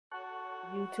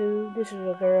YouTube, this is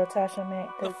your girl Tasha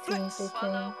Mac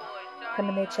 1315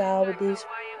 coming at y'all with this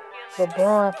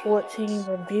LeBron 14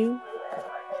 review.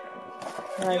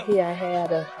 Right here I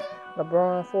had a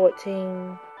LeBron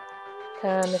 14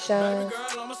 Time to Shine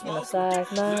in a size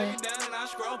 9.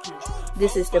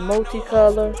 This is the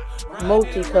multicolor.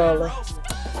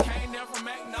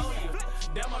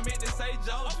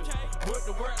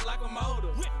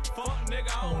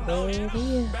 And there it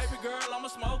is.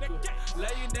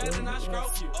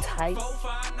 It's tight. I'm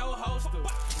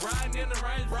trying to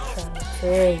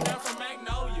tell you.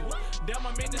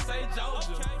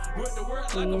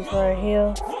 These right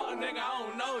here.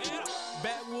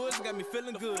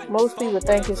 Most people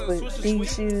think it's with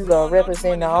these shoes are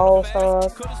representing the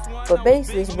All-Stars, but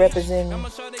basically it's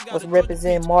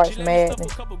representing March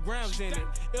Madness.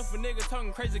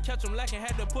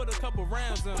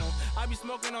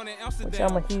 Which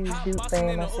I'm a huge Duke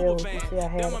fan myself. You see I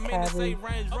have a Kyrie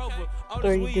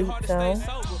 3 Dukes on.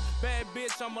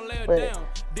 But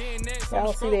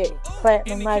y'all see that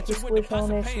platinum Nike swoosh on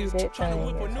that shoe? That thing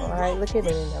is alright. Look at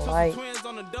it in the light.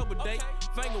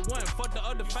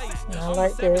 And I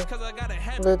like the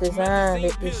little design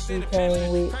that this shoe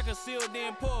came with.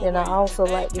 And I also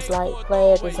like this light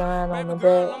plaid design on the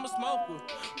back.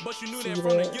 See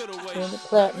that? And the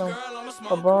platinum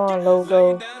LeBron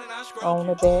logo on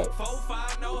the back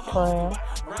crown.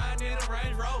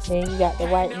 Then you got the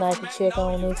white Nike check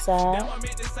on this side.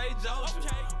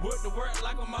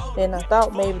 Then I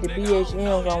thought maybe the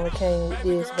BHMs only came with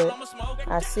this, but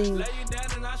I see that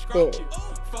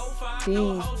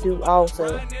these do also.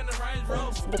 So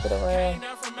look it around.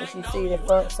 As you see the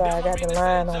front side got the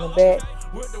line on the back.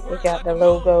 It got the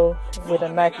logo with a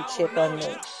Nike chip on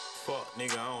it.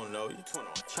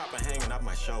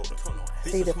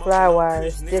 See the fly wire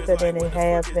is thicker than it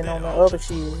has been on the other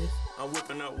shoes. I'm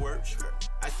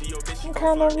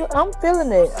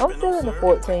feeling it. I'm feeling the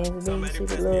 14s. Then you see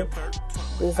the little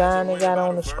design they got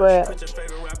on the strap.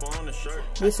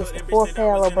 This is the 4th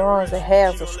pair of LeBrons that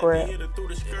has a strap.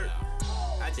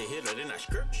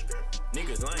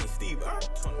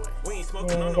 And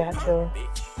you got your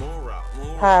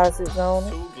posits on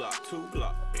it.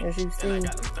 As you see,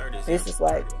 this is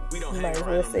like, you might as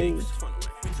well see.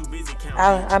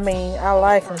 I mean, I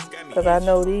like them because I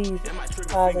know these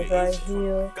posits right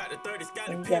here.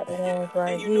 And you got the ones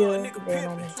right here. Then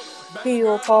on the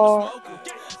heel part,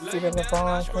 see the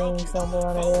LeBron King somewhere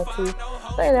on there too.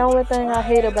 I think the only thing I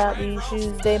hate about these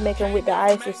shoes, they make them with the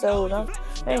icy soles. I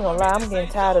ain't gonna lie, I'm getting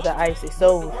tired of the icy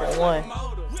soles for one.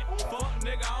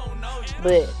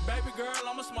 But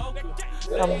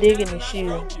I'm digging the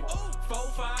shoe.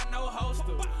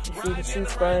 You see the shoe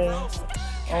springs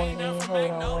on the end.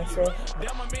 Hold on one second.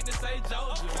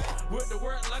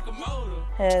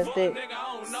 Has that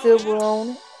silver on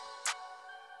it,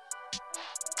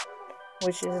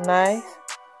 which is nice.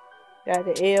 Got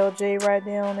the LJ right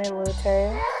there on that little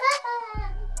tab.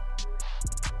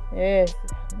 Yes,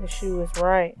 the shoe is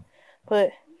right.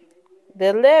 But the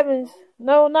 11s,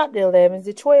 no, not the 11s.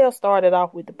 The 12 started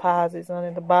off with deposits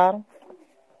under the bottom.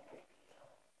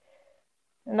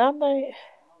 And I think,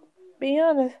 be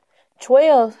honest,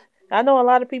 12s, I know a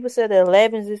lot of people say the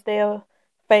 11s is their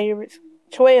favorites.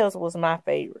 12s was my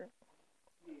favorite.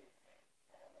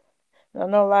 I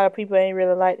know a lot of people ain't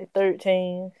really like the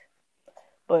 13s.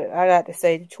 But I got to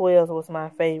say the 12s was my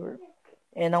favorite.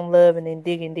 And I'm loving and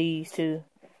digging these too.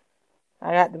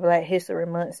 I got the Black History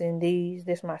Months in these.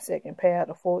 This is my second pair of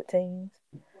the 14s.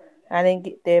 I didn't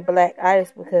get that black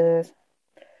ice because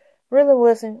really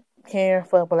wasn't caring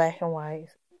for black and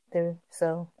whites.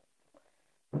 So,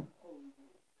 but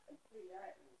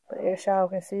as y'all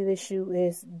can see, this shoe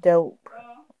is dope.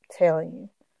 I'm telling you.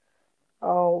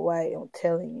 All white, I'm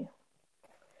telling you.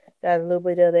 Got a little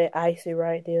bit of that icy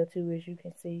right there too, as you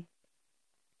can see.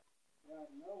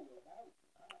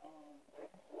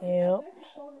 Yep.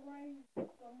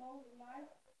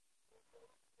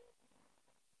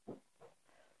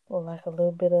 Look like a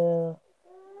little bit of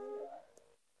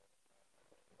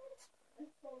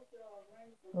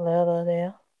leather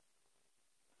there.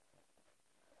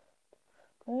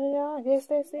 Well, y'all, I guess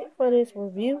that's it for this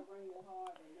review.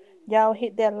 Y'all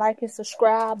hit that like and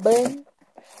subscribe button.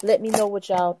 Let me know what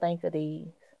y'all think of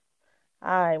these.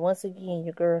 Alright, once again,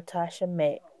 your girl Tasha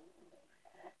Mac.